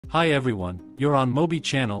Hi everyone, you're on Mobi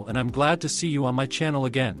channel and I'm glad to see you on my channel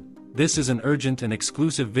again. This is an urgent and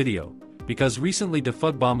exclusive video, because recently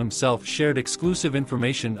DaFuq himself shared exclusive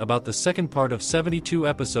information about the second part of 72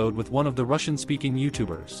 episode with one of the Russian-speaking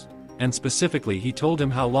YouTubers. And specifically he told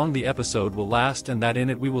him how long the episode will last and that in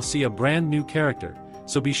it we will see a brand new character,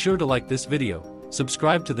 so be sure to like this video,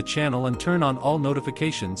 subscribe to the channel and turn on all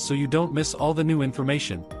notifications so you don't miss all the new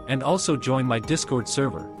information, and also join my Discord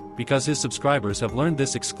server, because his subscribers have learned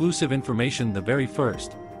this exclusive information the very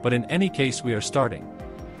first, but in any case we are starting.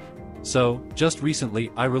 So, just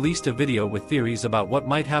recently I released a video with theories about what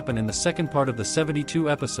might happen in the second part of the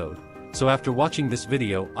 72 episode, so after watching this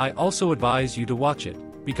video I also advise you to watch it,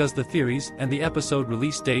 because the theories and the episode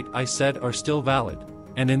release date I said are still valid.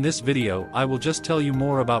 And in this video I will just tell you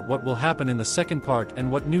more about what will happen in the second part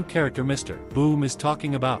and what new character Mr. Boom is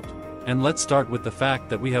talking about. And let's start with the fact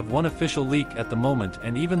that we have one official leak at the moment,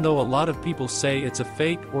 and even though a lot of people say it's a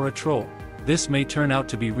fake or a troll, this may turn out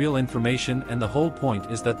to be real information, and the whole point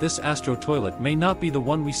is that this Astro Toilet may not be the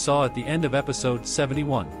one we saw at the end of episode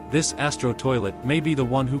 71. This Astro Toilet may be the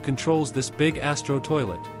one who controls this big Astro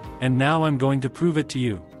Toilet. And now I'm going to prove it to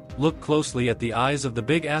you. Look closely at the eyes of the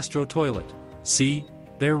big Astro Toilet. See?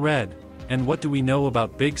 They're red. And what do we know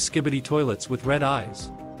about big SKIBIDI toilets with red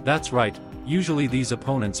eyes? That's right. Usually these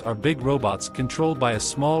opponents are big robots controlled by a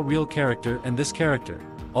small real character, and this character,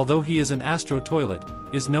 although he is an Astro Toilet,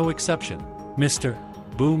 is no exception. Mr.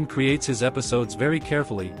 Boom creates his episodes very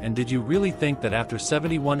carefully, and did you really think that after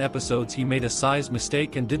 71 episodes he made a size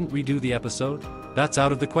mistake and didn't redo the episode? That's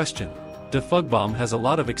out of the question. DaFuq has a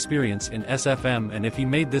lot of experience in SFM, and if he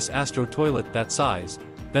made this Astro Toilet that size,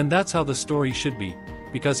 then that's how the story should be,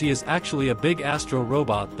 because he is actually a big Astro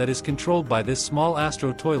robot that is controlled by this small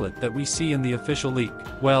Astro Toilet that we see in the official leak.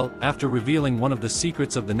 Well, after revealing one of the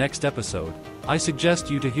secrets of the next episode, I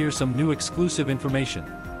suggest you to hear some new exclusive information.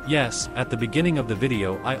 Yes, at the beginning of the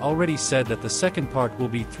video I already said that the second part will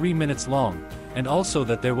be 3 minutes long, and also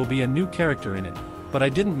that there will be a new character in it, but I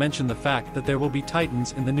didn't mention the fact that there will be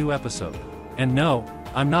Titans in the new episode. And no,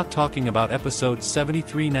 I'm not talking about episode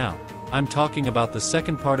 73 now, I'm talking about the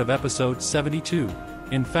second part of episode 72.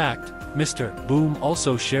 In fact, Mr. Boom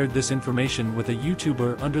also shared this information with a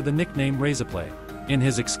YouTuber under the nickname Razorplay. In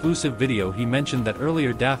his exclusive video he mentioned that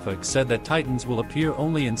earlier DaFuq said that Titans will appear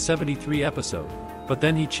only in 73 episode, but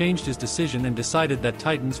then he changed his decision and decided that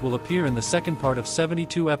Titans will appear in the second part of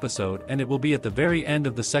 72 episode, and it will be at the very end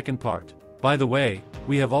of the second part. By the way,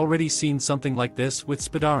 we have already seen something like this with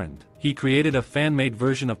SKIBIDI. He created a fan-made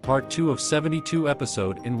version of part 2 of 72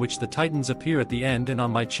 episode in which the Titans appear at the end, and on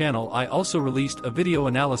my channel I also released a video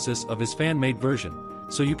analysis of his fan-made version,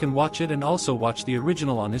 so you can watch it and also watch the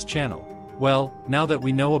original on his channel. Well, now that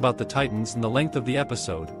we know about the Titans and the length of the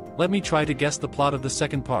episode, let me try to guess the plot of the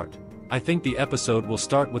second part. I think the episode will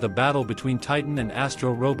start with a battle between Titan and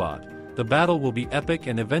Astro Robot. The battle will be epic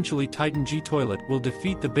and eventually Titan G Toilet will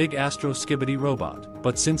defeat the big Astro SKIBIDI robot.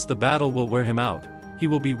 But since the battle will wear him out, he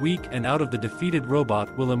will be weak, and out of the defeated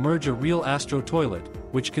robot will emerge a real Astro Toilet,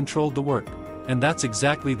 which controlled the work. And that's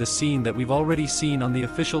exactly the scene that we've already seen on the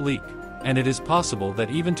official leak. And it is possible that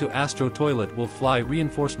even to Astro Toilet will fly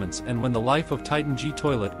reinforcements, and when the life of Titan G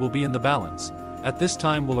Toilet will be in the balance, at this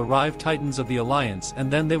time will arrive Titans of the Alliance,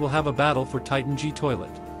 and then they will have a battle for Titan G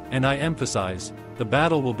Toilet. And I emphasize, the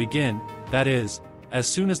battle will begin, that is, as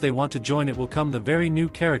soon as they want to join it will come the very new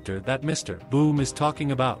character that Mr. Boom is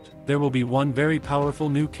talking about. There will be one very powerful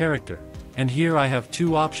new character. And here I have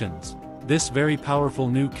two options. This very powerful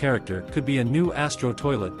new character could be a new Astro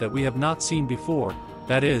Toilet that we have not seen before,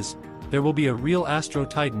 that is, there will be a real Astro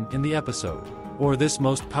Titan in the episode. Or this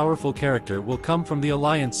most powerful character will come from the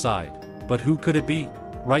Alliance side. But who could it be?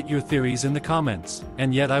 Write your theories in the comments.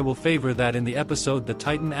 And yet I will favor that in the episode the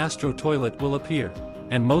Titan Astro Toilet will appear.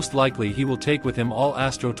 And most likely he will take with him all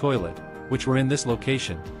Astro Toilet, which were in this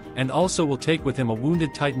location, and also will take with him a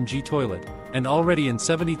wounded Titan G Toilet, and already in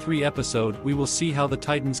 73 episode we will see how the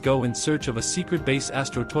Titans go in search of a secret base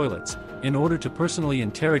Astro Toilets, in order to personally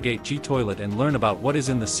interrogate G Toilet and learn about what is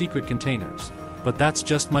in the secret containers. But that's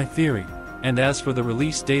just my theory. And as for the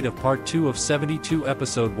release date of part 2 of 72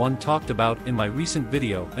 episode 1 talked about in my recent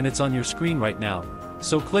video, and it's on your screen right now,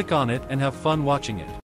 so click on it and have fun watching it.